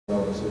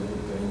ورسوله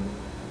الكريم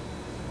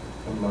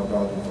أما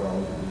بعد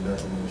فأعوذ بالله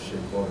من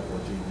الشيطان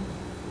الرجيم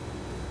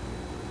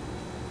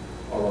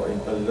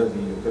أرأيت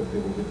الذي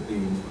يكذب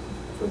بالدين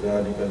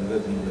فذلك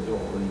الذي يدع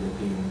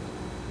اليتيم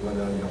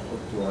ولا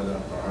يحض على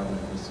طعام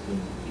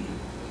المسكين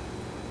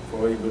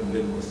فويل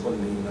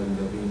للمصلين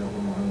الذين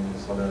هم عن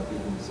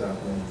صلاتهم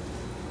ساهون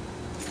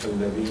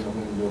الذين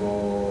هم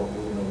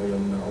يراءون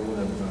ويمنعون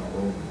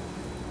الماعون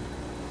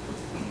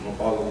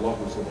وقال الله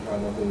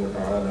سبحانه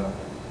وتعالى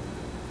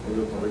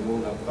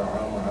ويطعمون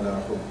الطعام على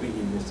حبه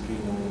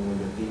مسكينا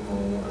ويتيما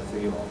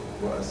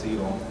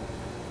وأسيرا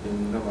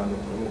إنما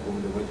نطعمكم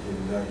لوجه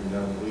الله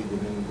لا نريد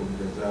منكم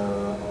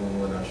جزاء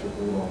ولا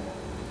شكورا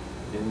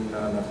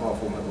إنا نخاف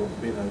من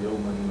ربنا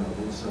يوما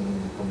عبوسا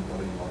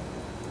قمطريرا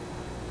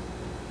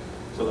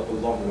صدق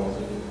الله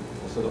العظيم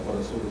وصدق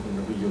رسوله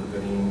النبي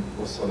الكريم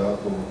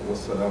والصلاة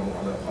والسلام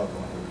على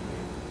خاتم النبيين.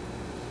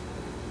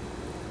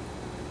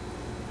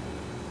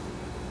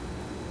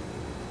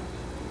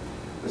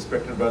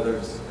 Respected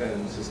brothers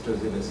and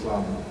sisters in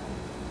Islam,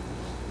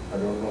 I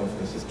don't know if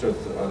the sisters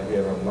are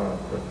here or not,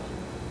 but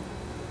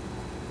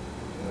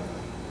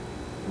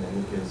in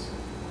any case,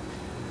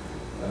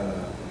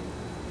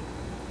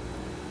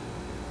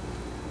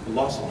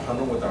 Allah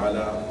subhanahu wa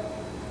ta'ala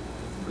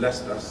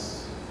blessed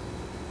us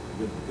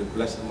with the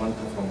blessed month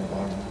of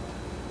Ramadan.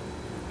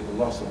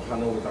 And Allah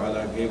subhanahu wa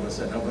ta'ala gave us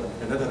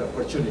another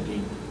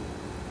opportunity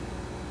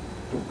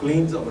to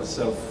cleanse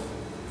ourselves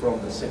from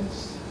the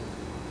sins.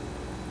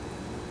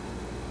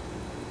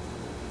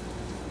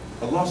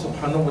 Allah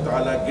subhanahu wa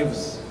ta'ala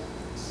gives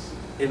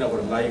in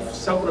our life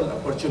several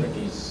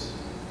opportunities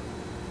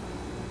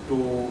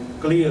to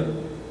clear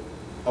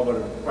our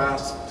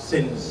past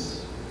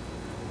sins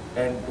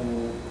and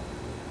to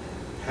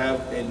have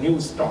a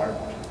new start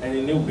and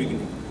a new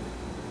beginning.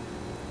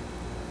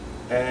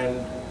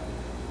 And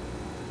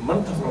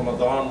month of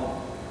Ramadan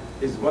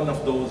is one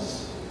of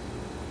those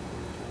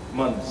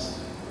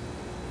months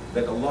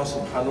that Allah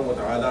subhanahu wa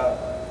ta'ala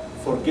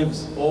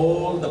forgives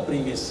all the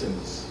previous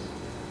sins.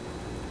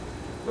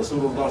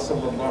 Rasulullah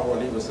sallallahu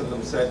alayhi wa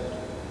sallam said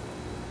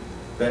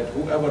that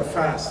whoever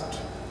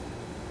fasts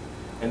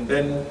and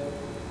then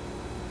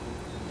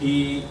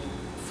he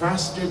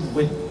fasted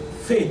with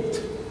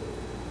faith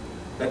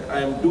that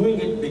I am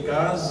doing it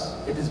because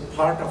it is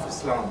part of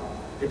Islam,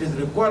 it is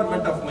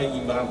requirement of my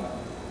iman.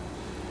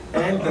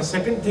 And the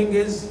second thing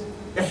is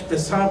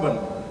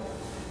ihtisaban,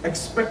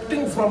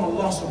 expecting from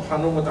Allah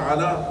subhanahu wa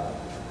ta'ala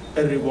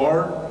a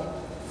reward,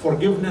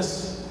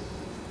 forgiveness.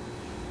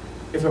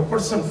 If a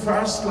person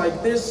fasts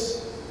like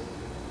this,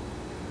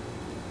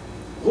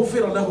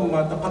 غُفِرَ لَهُ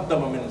مَا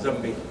تَقَدَّمَ مِنْ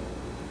ذَنْبِهِ,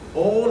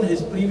 all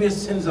his previous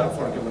sins are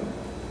forgiven.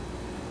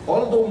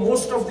 Although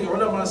most of the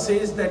ulama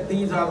says that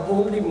these are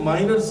only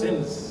minor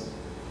sins,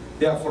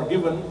 they are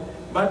forgiven,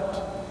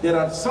 but there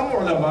are some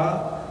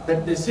ulama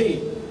that they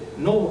say,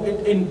 no,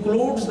 it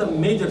includes the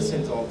major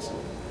sins also.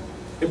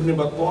 Ibn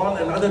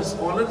Battal and other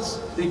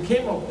scholars, they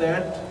came up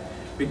that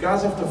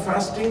because of the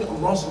fasting,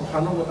 Allah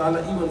subhanahu wa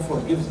ta'ala even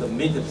forgives the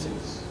major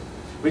sins,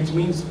 which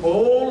means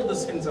all the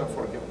sins are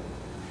forgiven.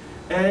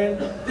 And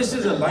this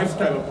is a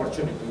lifetime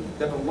opportunity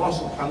that Allah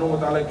subhanahu wa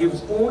ta'ala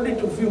gives only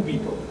to few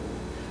people.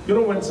 You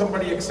know, when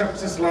somebody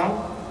accepts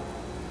Islam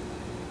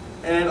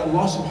and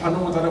Allah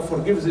subhanahu wa ta'ala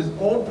forgives his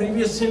all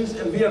previous sins,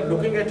 and we are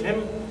looking at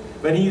him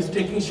when he is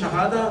taking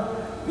Shahada,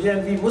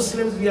 we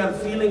Muslims, we are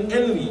feeling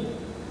envy.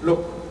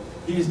 Look,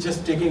 he is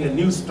just taking a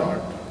new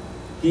start.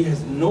 He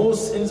has no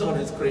sins on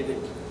his credit.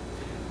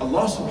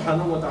 Allah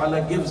subhanahu wa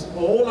ta'ala gives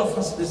all of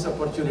us this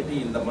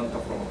opportunity in the month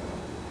of Ramadan.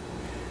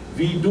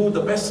 We do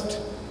the best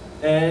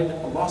and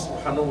Allah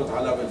subhanahu wa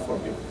ta'ala will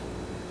forgive.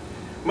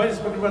 My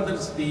respected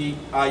brothers, the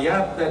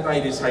ayat that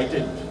I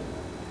recited,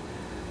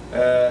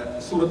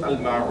 Surah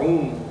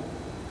Al-Ma'un,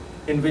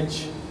 in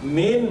which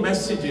main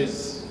message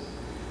is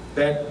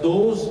that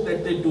those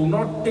that they do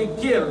not take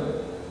care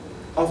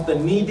of the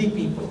needy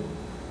people,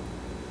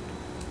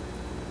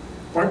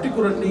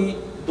 particularly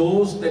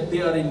those that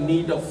they are in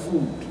need of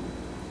food,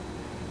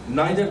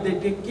 neither they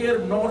take care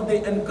nor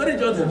they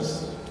encourage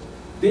others.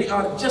 They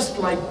are just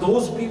like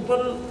those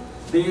people,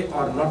 they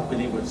are not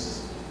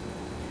believers.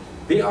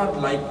 They are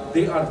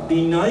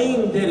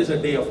denying there is a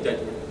day of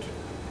judgment.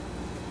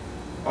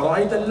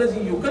 أَرَأَيْتَ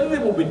الَّذِي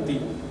يُكَذِّبُ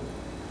بِالدِّينِ,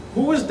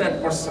 who is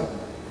that person?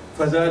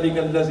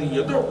 فَذَلِكَ الَّذِي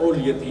يَدُعُّ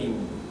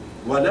الْيَتِيمِ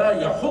وَلَا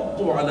يَحُضُّ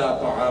عَلَى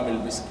طَعَامِ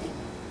الْمِسْكِينِ.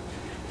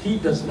 He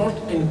does not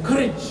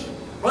encourage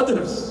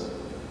others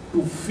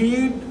to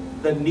feed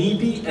the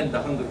needy and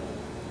the hungry.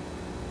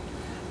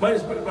 My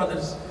respected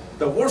brothers,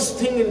 the worst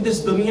thing in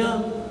this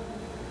dunya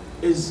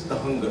is the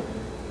hunger.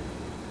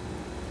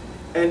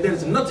 And there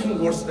is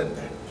nothing worse than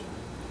that.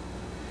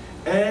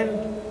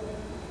 And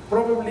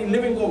probably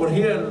living over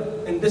here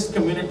in this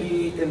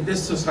community, in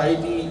this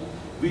society,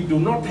 we do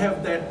not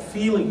have that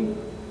feeling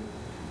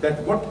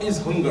that what is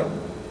hunger.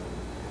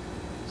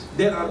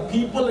 There are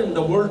people in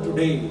the world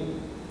today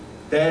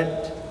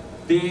that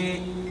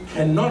they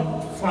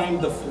cannot find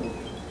the food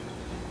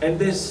and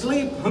they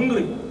sleep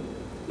hungry.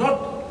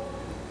 Not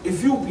a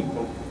few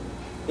people,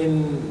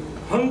 in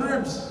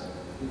hundreds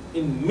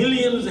In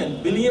millions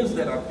and billions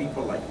there are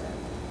people like that.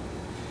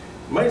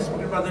 My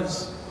respected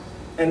brothers,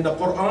 and the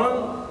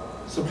Quran,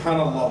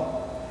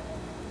 subhanallah,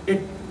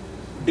 it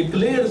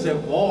declares a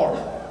war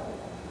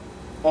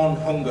on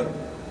hunger.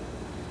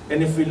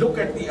 And if we look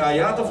at the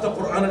ayat of the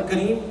Quran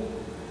al-Kareem,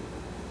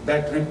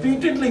 that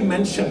repeatedly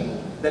mention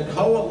that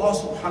how Allah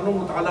subhanahu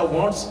wa ta'ala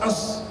wants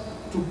us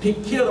to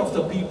take care of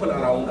the people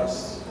around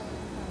us.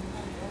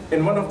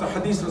 In one of the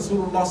hadiths,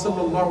 Rasulullah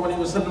sallallahu alayhi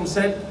wa sallam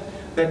said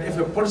that if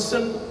a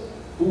person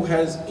who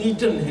has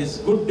eaten his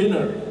good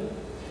dinner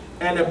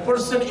and a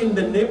person in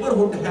the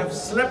neighborhood have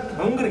slept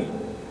hungry,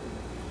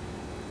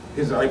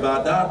 his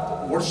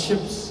ibadat,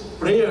 worships,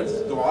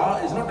 prayers,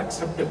 dua is not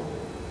acceptable.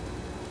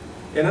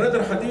 In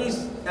another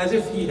hadith, as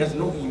if he has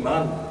no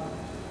iman,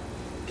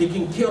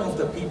 taking care of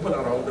the people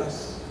around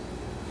us.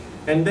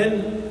 And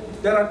then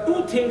there are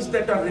two things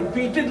that are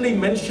repeatedly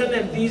mentioned,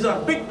 and these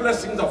are big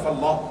blessings of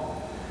Allah.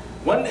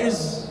 One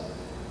is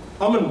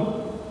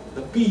aman,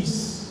 the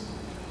peace.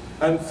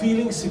 I'm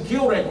feeling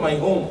secure at my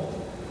home.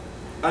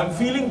 I'm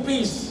feeling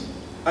peace.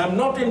 I'm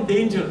not in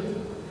danger.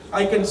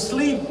 I can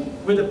sleep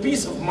with a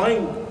peace of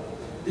mind.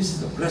 This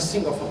is the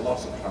blessing of Allah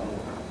subhanahu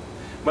wa ta'ala.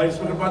 My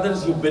respected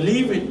brothers, you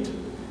believe it,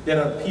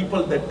 there are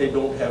people that they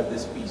don't have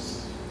this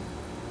peace.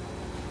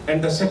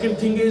 And the second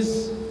thing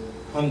is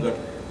hunger.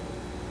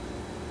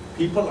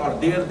 People are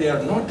there, they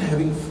are not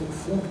having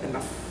food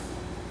enough.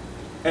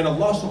 And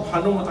Allah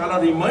subhanahu wa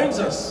ta'ala reminds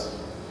us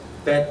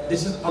that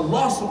this is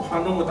Allah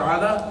subhanahu wa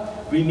ta'ala.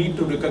 We need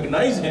to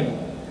recognize Him,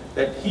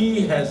 that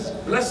He has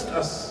blessed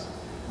us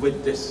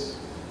with this.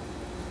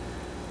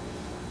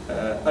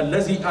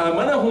 الَّذِي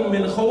آمَنَهُمْ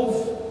مِنْ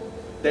خَوْفٍ,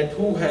 that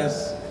who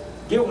has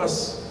given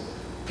us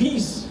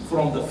peace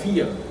from the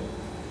fear,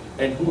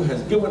 and who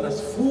has given us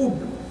food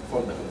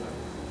from the hunger.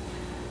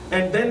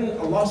 And then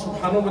Allah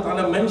subhanahu wa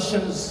ta'ala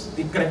mentions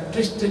the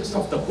characteristics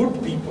of the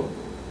good people.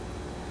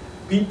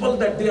 People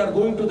that they are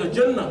going to the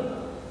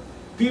Jannah.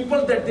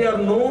 People that they are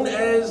known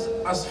as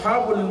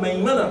Ashabul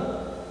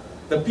Maymana,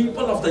 the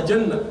people of the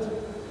Jannah.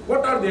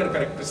 What are their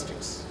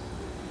characteristics?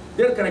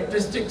 Their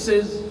characteristics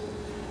is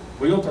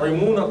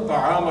وَيُطْعِمُونَ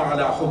الطَّعَامَ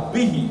عَلَى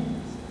حُبِّهِ.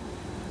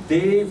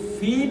 They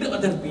feed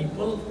other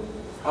people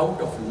out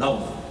of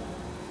love.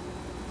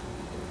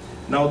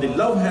 Now the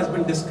love has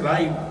been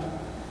described,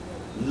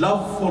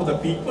 love for the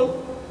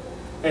people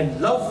and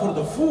love for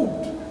the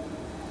food.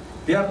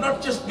 They are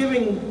not just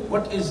giving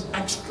what is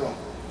extra,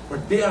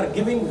 but they are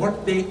giving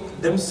what they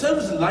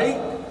themselves like,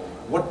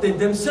 what they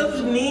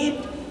themselves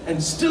need,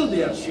 and still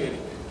they are sharing it.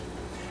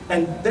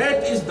 And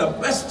that is the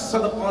best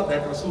sadaqah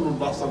that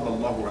Rasulullah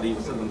sallallahu alayhi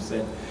wa sallam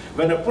said.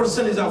 When a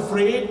person is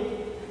afraid,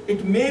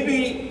 it may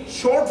be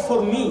short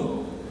for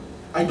me,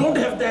 I don't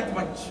have that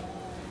much,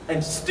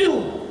 and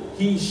still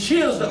he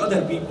shares the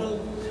other people,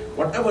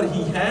 whatever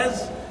he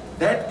has.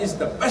 That is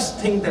the best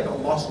thing that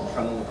Allah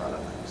subhanahu wa ta'ala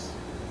does.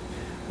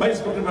 My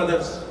respected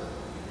brothers,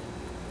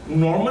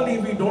 normally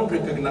we don't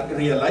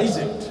realize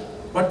it,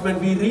 but when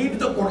we read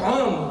the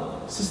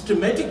Quran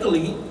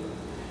systematically,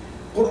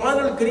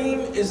 Quran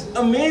al-Kareem is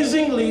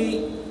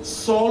amazingly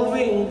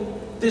solving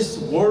this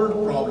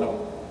world problem,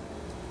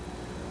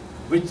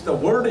 which the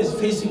world is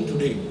facing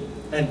today,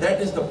 and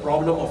that is the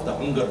problem of the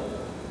hunger.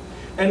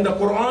 And the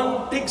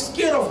Quran takes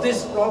care of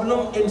this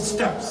problem in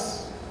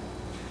steps.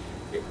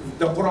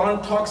 The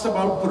Quran talks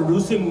about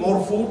producing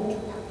more food.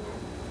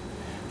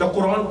 The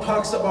Quran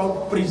talks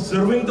about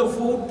preserving the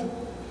food.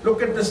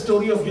 Look at the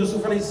story of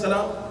Yusuf alayhi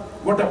salam.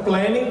 What a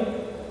planning,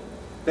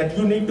 that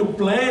you need to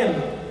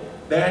plan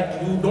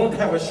that you don't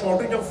have a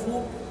shortage of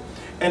food.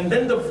 And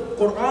then the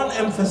Quran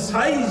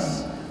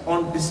emphasizes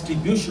on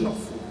distribution of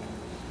food.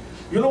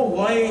 You know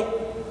why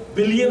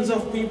billions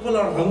of people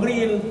are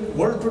hungry in the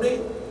world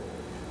today?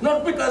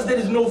 Not because there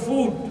is no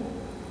food.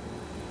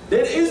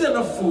 There is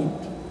enough food.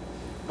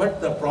 But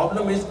the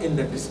problem is in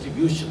the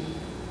distribution.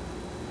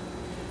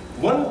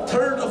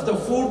 1/3 of the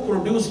food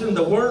produced in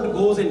the world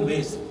goes in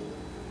waste.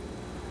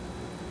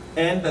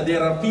 And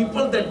there are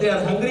people that they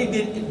are hungry,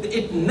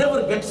 it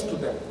never gets to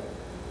them.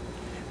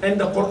 And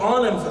the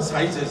Quran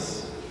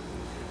emphasizes,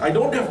 I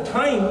don't have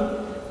time,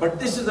 but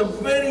this is a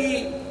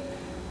very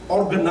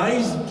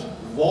organized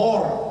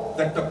war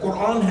that the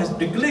Quran has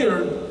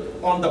declared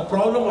on the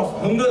problem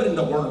of hunger in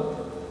the world.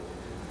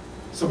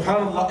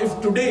 Subhanallah, if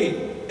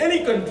today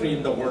any country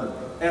in the world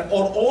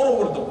or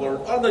all over the world,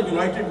 or the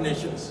United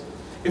Nations,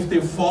 if they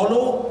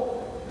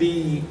follow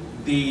the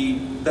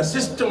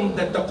system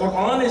that the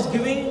Quran is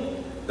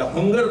giving,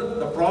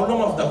 the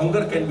problem of the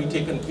hunger can be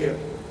taken care.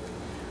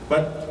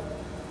 But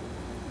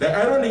the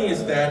irony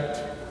is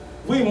that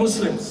we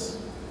Muslims,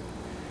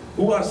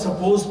 who are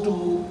supposed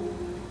to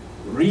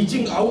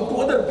reaching out to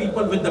other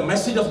people with the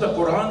message of the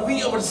Quran,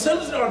 we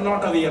ourselves are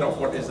not aware of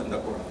what is in the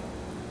Quran.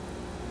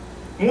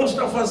 Most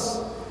of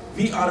us,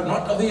 we are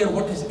not aware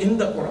what is in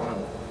the Quran.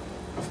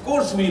 Of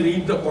course, we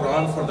read the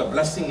Quran for the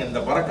blessing and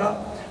the barakah,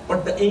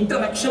 but the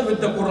interaction with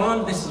the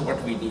Quran, this is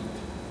what we need.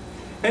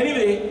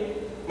 Anyway,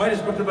 my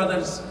respected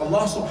brothers,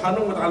 Allah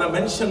subhanahu wa ta'ala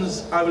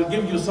mentions, I will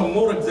give you some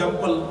more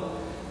example.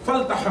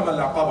 فَالْتَحَمَ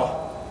الْعَقَبَةِ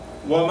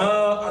وَمَا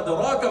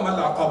أَدْرَاكَ مَا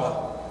الْعَقَبَةِ.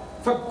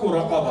 فَكُّ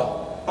رَقَبَةٍ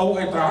أَوْ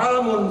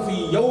إِطْعَامٌ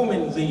فِي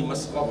يَوْمٍ ذِي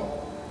مَسْغَبَةٍ.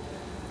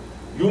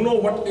 You know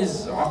what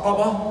is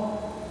Aqaba?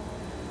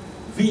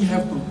 We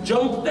have to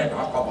jump that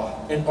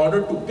Aqaba in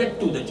order to get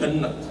to the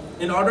Jannah,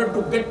 in order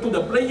to get to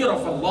the pleasure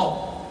of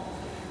Allah.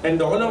 And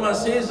the ulama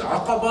says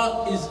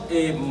Aqaba is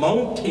a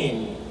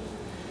mountain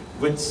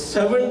with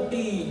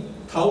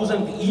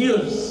 70,000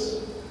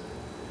 years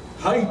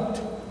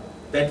height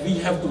that we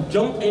have to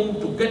jump in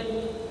to get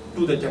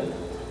to the Jannah.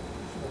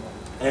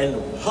 And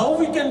how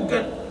we can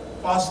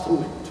pass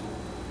through it?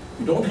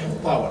 We don't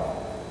have power.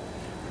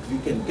 But we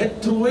can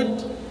get through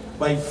it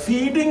by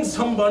feeding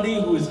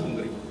somebody who is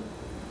hungry.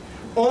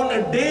 On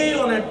a day,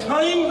 on a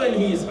time when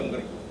he is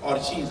hungry or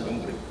she is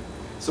hungry.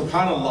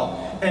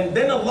 Subhanallah. And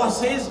then Allah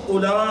says,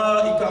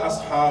 Ulaika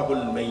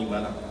ashabul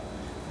maymana.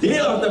 They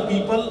are the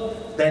people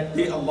that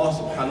Allah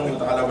subhanahu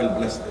wa ta'ala will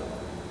bless them.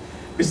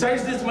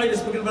 Besides this, my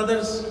respected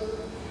brothers,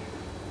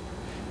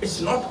 it's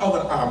not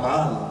our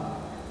a'mal,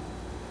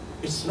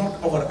 it's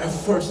not our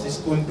efforts is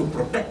going to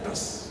protect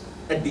us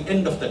at the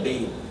end of the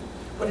day,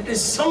 but it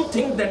is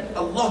something that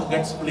Allah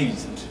gets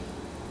pleased.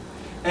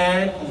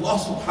 And Allah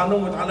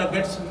subhanahu wa ta'ala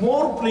gets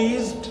more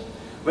pleased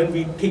when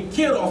we take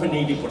care of a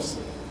needy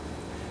person.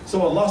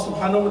 So Allah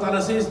subhanahu wa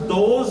ta'ala says,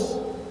 those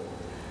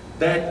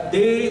that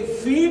they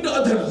feed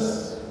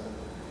others,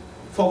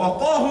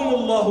 فَوَقَاهُمُ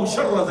اللَّهُ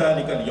شَرَّ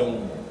ذَلِكَ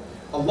الْيَوْمِ.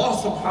 Allah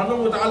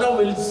subhanahu wa ta'ala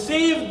will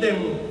save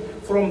them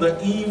from the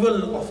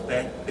evil of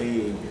that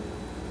day.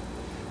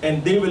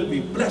 And they will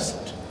be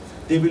blessed.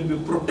 They will be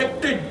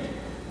protected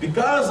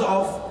because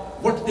of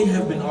what they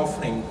have been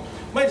offering.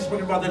 My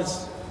respected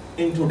brothers,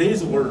 in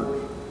today's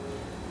world,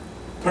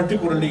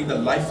 particularly the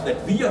life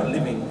that we are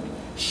living,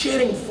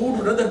 sharing food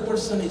with another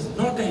person is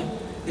not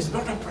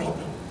a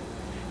problem.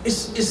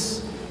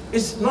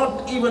 It's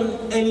not even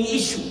any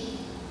issue.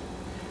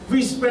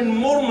 We spend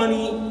more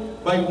money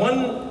by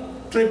one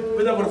trip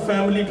with our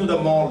family to the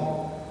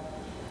mall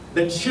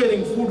than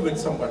sharing food with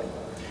somebody.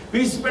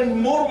 We spend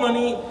more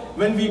money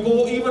when we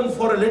go even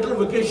for a little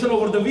vacation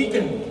over the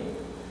weekend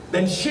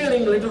than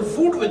sharing a little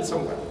food with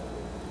somebody.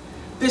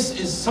 This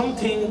is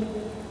something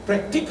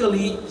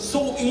practically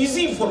so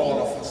easy for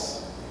all of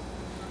us.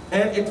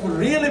 And it will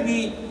really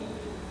be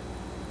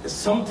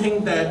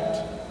something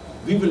that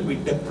we will be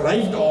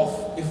deprived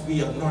of if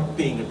we are not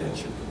paying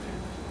attention to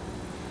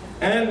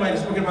that. And my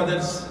respected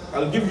brothers,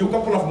 I'll give you a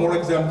couple of more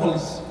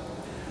examples.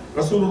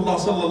 Rasulullah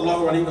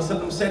sallallahu alaihi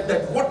wasallam said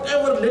that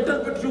whatever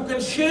little bit you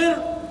can share,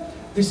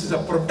 this is a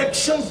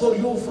protection for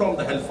you from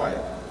the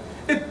hellfire.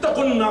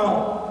 Ittaqun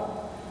nar.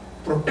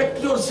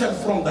 Protect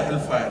yourself from the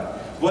hellfire.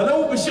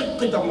 Walau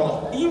bishiqqi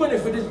tamrah. Even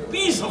if it is a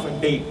piece of a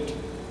date.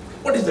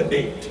 What is a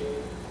date?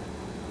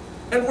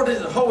 And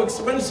how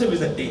expensive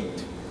is a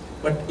date?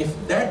 But if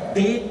that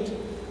date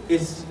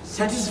is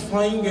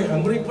satisfying a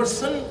hungry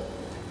person,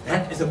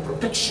 that is a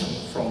protection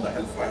from the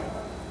hellfire.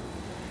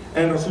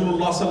 And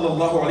Rasulullah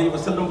sallallahu alaihi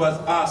wasallam was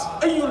asked,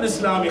 Ayyul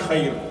Islami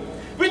khair?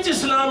 Which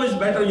Islam is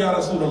better, Ya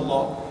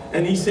Rasulullah?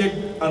 And he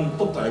said, An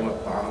tut'im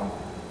at-ta'am.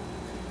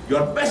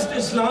 Your best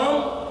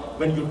Islam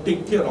when you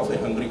take care of a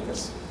hungry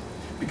person.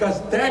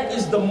 Because that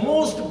is the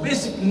most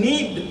basic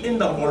need in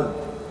the world,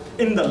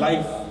 in the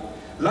life.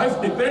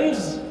 Life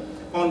depends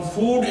on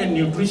food and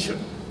nutrition.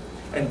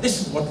 And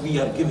this is what we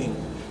are giving.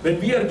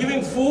 When we are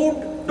giving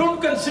food, don't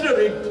consider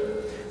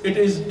it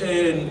is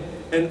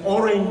an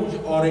orange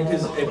or it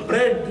is a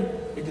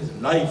bread. It is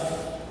life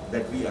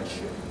that we are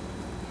sharing.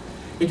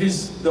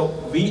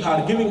 We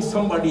are giving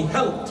somebody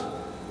health,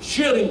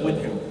 sharing with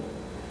him.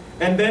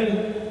 And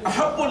then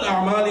ahabbul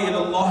a'mali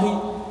ila Allah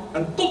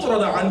an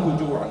tutrada anhu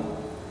ju'an.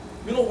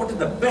 You know what is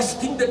the best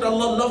thing that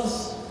Allah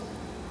loves?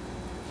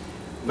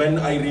 When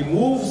I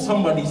remove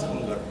somebody's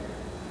hunger.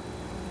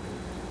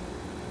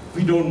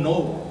 We don't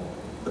know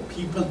the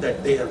people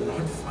that they are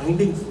not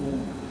finding food.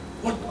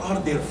 What are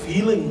their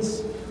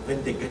feelings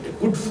when they get a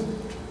good food?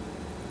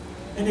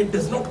 And it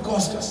does not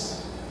cost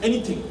us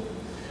anything.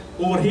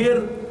 Over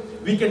here,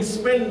 we can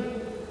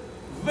spend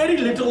very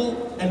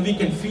little and we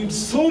can feed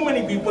so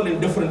many people in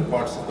different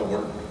parts of the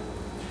world.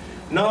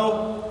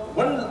 Now,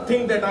 one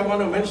thing that I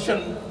want to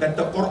mention, that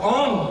the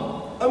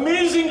Quran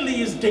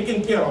amazingly is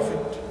taking care of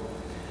it,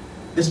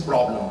 this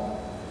problem.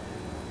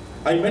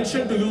 I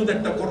mentioned to you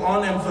that the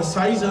Quran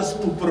emphasizes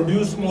to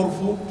produce more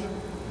food.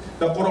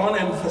 The Quran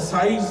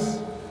emphasizes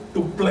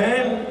to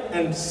plan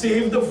and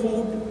save the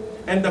food.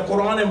 And the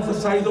Quran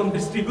emphasizes on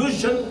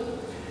distribution.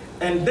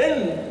 And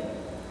then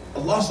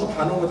Allah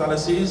subhanahu wa ta'ala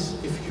says,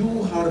 if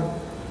you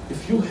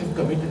have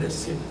committed a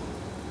sin,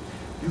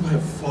 you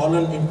have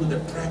fallen into the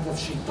trap of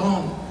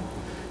shaitan,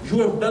 you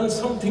have done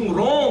something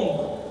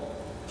wrong,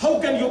 how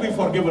can you be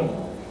forgiven?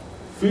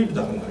 Feed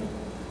the hungry.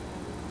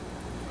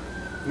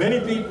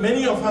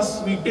 Many of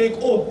us, we take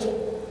oath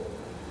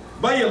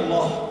by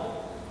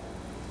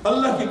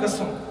Allah ki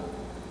qasam,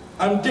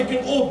 I'm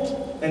taking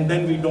oath, and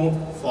then we don't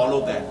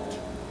follow that.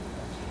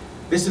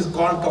 This is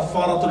called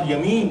kafaratul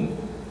yameen.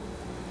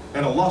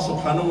 And Allah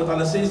subhanahu wa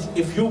ta'ala says,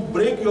 if you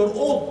break your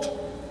oath,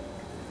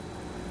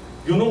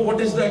 you know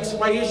what is the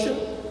expiration?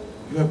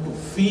 You have to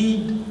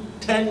feed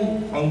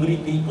 10 hungry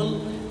people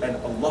and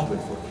Allah will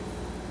forgive.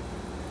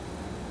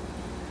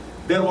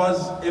 There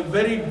was a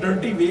very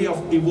dirty way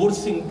of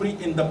divorcing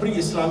in the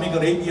pre-Islamic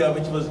Arabia,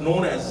 which was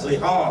known as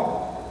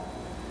zihar,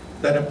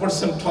 that a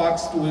person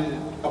talks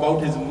about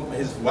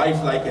his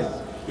wife like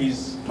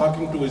he's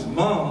talking to his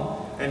mom,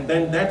 and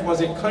then that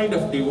was a kind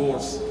of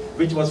divorce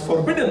which was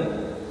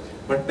forbidden.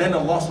 But then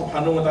Allah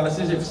subhanahu wa ta'ala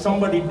says, if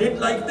somebody did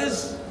like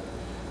this,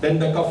 then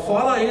the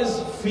kafara is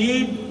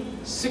feed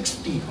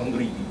 60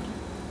 hungry people.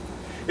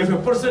 If a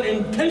person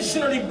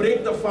intentionally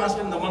break the fast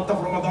in the month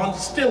of Ramadan,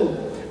 still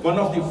one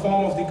of the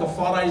form of the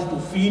kafara is to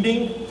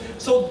feeding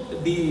so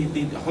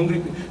the hungry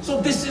people.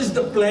 So this is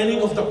the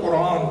planning of the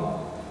Quran,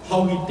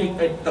 how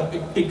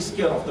it takes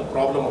care of the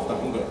problem of the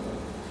hunger.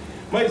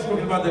 My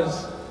respected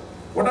brothers,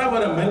 what I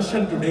want to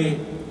mention today,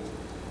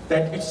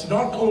 that it's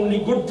not only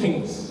good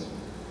things,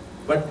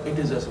 but it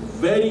is a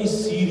very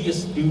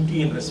serious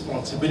duty and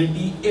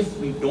responsibility if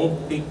we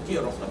don't take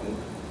care of the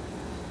hunger.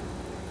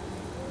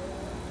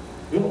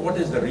 You know what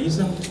is the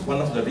reason?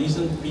 One of the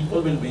reasons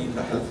people will be in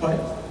the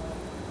hellfire.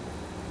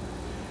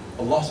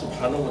 Allah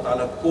subhanahu wa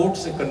ta'ala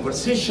quotes a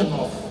conversation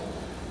of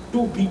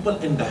two people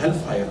in the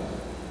hellfire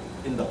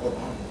in the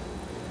Quran.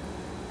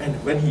 And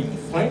when he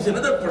finds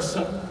another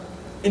person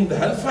in the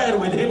hellfire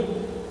with him,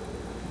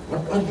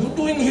 what are you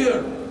doing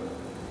here?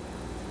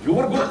 You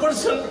were a good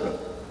person.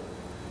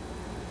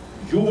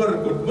 You were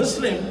a good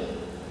Muslim.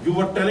 You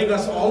were telling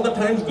us all the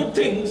time good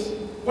things.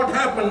 What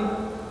happened?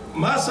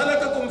 مَا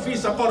سَلَكَكُمْ فِي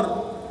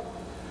سَقَرٍ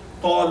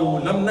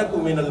قَالُوا لَمْ نَكُ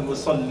مِنَ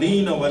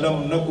الْمُصَلِّينَ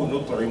وَلَمْ نَكُ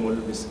نُطْعِمُ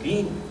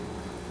الْمِسْكِينَ.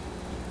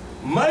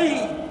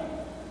 My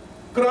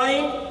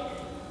crime,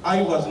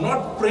 I was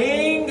not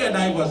praying and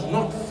I was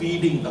not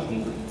feeding the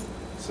hungry.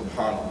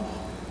 Subhanallah.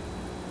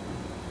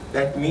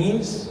 That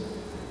means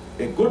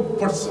a good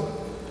person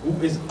who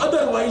is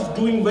otherwise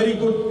doing very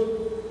good,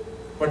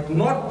 but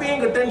not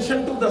paying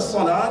attention to the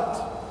salat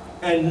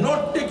and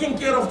not taking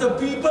care of the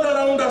people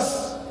around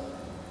us,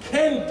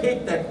 can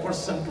take that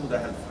person to the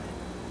hellfire.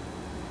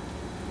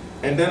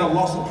 And then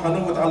Allah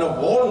subhanahu wa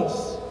ta'ala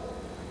warns,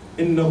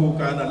 إِنَّهُ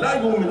كَانَ لَا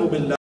يُؤْمِنُ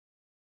بِاللَّهِ